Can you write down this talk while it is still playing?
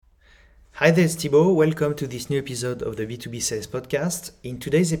Hi there, it's Thibaut. Welcome to this new episode of the B2B Sales Podcast. In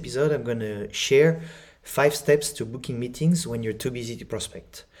today's episode, I'm going to share 5 steps to booking meetings when you're too busy to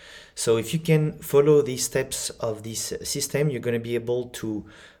prospect. So if you can follow these steps of this system, you're going to be able to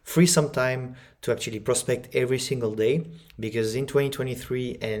free some time to actually prospect every single day, because in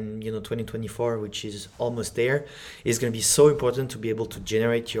 2023 and 2024, which is almost there, is going to be so important to be able to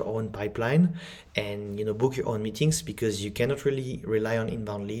generate your own pipeline and book your own meetings, because you cannot really rely on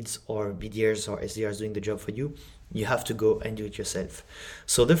inbound leads or BDRs or SDRs doing the job for you. You have to go and do it yourself.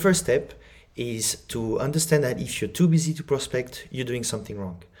 So the first step is to understand that if you're too busy to prospect, you're doing something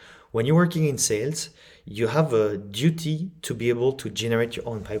wrong. When you're working in sales, you have a duty to be able to generate your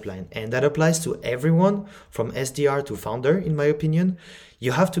own pipeline. And that applies to everyone from SDR to founder, in my opinion.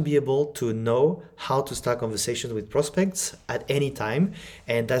 You have to be able to know how to start conversations with prospects at any time.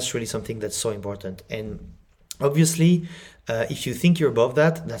 And that's really something that's so important. And obviously, if you think you're above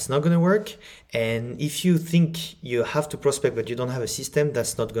that, that's not going to work. And if you think you have to prospect but you don't have a system,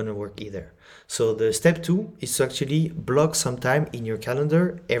 that's not going to work either. So the step 2 is to actually block some time in your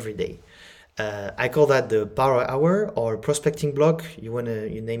calendar every day. I call that the power hour or prospecting block. You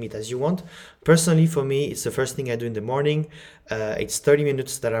name it as you want. Personally, for me, it's the first thing I do in the morning. It's 30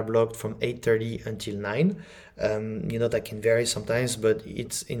 minutes that are blocked from 8:30 until 9. That can vary sometimes, but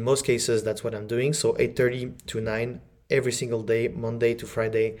it's in most cases that's what I'm doing. So 8:30 to 9 every single day, Monday to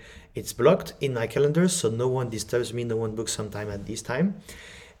Friday, it's blocked in my calendar, so no one disturbs me, no one books some time at this time.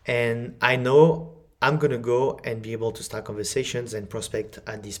 And I know I'm going to go and be able to start conversations and prospect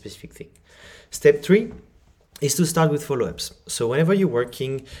at this specific thing. Step 3 is to start with follow-ups. So whenever you're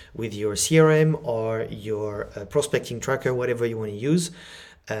working with your CRM or your prospecting tracker, whatever you want to use,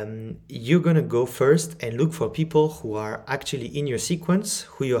 you're going to go first and look for people who are actually in your sequence,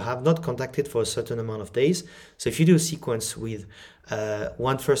 who you have not contacted for a certain amount of days. So if you do a sequence with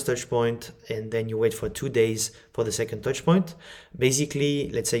one first touch point and then you wait for 2 days for the second touch point, basically,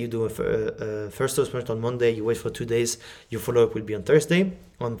 let's say you do a first touch point on Monday, you wait for 2 days, your follow-up will be on Thursday.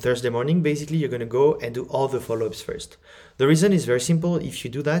 On Thursday morning, basically, you're going to go and do all the follow-ups first. The reason is very simple. If you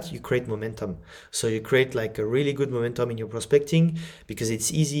do that, you create momentum. So you create like a really good momentum in your prospecting, because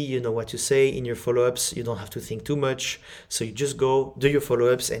it's easy, you know what to say in your follow-ups. You don't have to think too much. So you just go, do your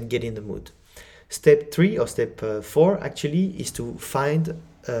follow-ups and get in the mood. Step 3 or step 4 actually is to find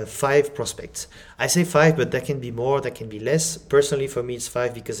 5 prospects. I say 5, but that can be more, that can be less. Personally, for me, it's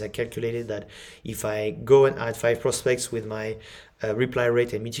 5 because I calculated that if I go and add 5 prospects with my reply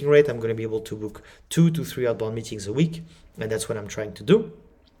rate and meeting rate, I'm going to be able to book 2 to 3 outbound meetings a week. And that's what I'm trying to do.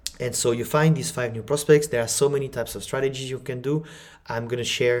 And so you find these 5 new prospects. There are so many types of strategies you can do. I'm going to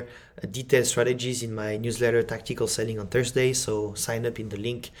share detailed strategies in my newsletter, Tactical Selling, on Thursday. So sign up in the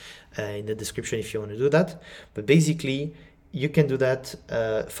link in the description if you want to do that. But basically, you can do that,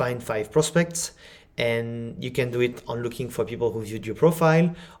 find 5 prospects, and you can do it on looking for people who viewed your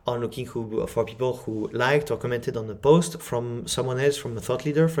profile, on looking for people who liked or commented on the post from someone else, from a thought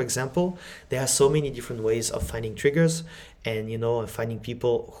leader, for example. There are so many different ways of finding triggers and finding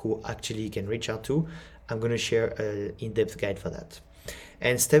people who actually can reach out to. I'm going to share an in-depth guide for that.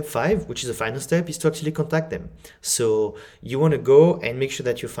 And step 5, which is the final step, is to actually contact them. So you want to go and make sure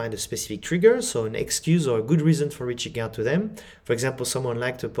that you find a specific trigger, so an excuse or a good reason for reaching out to them. For example, someone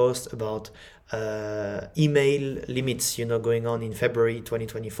liked a post about email limits, going on in February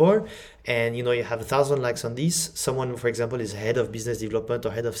 2024, and you have 1,000 likes on this. Someone, for example, is head of business development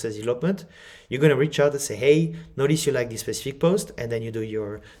or head of sales development. You're going to reach out and say, hey, notice you like this specific post, and then you do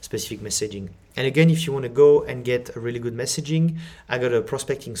your specific messaging. And again, if you want to go and get a really good messaging, I got a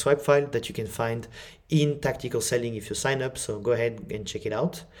prospecting swipe file that you can find in Tactical Selling if you sign up. So go ahead and check it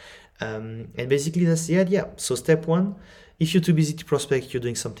out. And basically, that's the idea. So step 1, if you're too busy to prospect, you're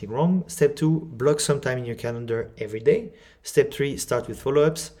doing something wrong. Step 2, block some time in your calendar every day. Step 3, start with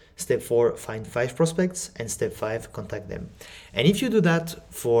follow-ups. Step 4, find 5 prospects. And step 5, contact them. And if you do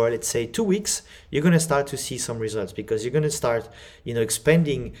that for, let's say, 2 weeks, you're going to start to see some results, because you're going to start,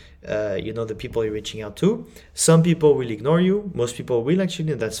 expanding, the people you're reaching out to. Some people will ignore you. Most people will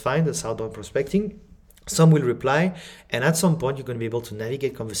actually, and that's fine. That's outbound prospecting. Some will reply, and at some point you're going to be able to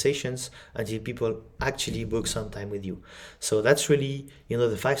navigate conversations until people actually book some time with you. So that's really,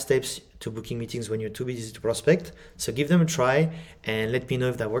 the 5 steps to booking meetings when you're too busy to prospect. So give them a try and let me know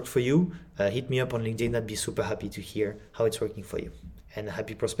if that worked for you. Hit me up on LinkedIn. I'd be super happy to hear how it's working for you. And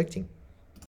happy prospecting.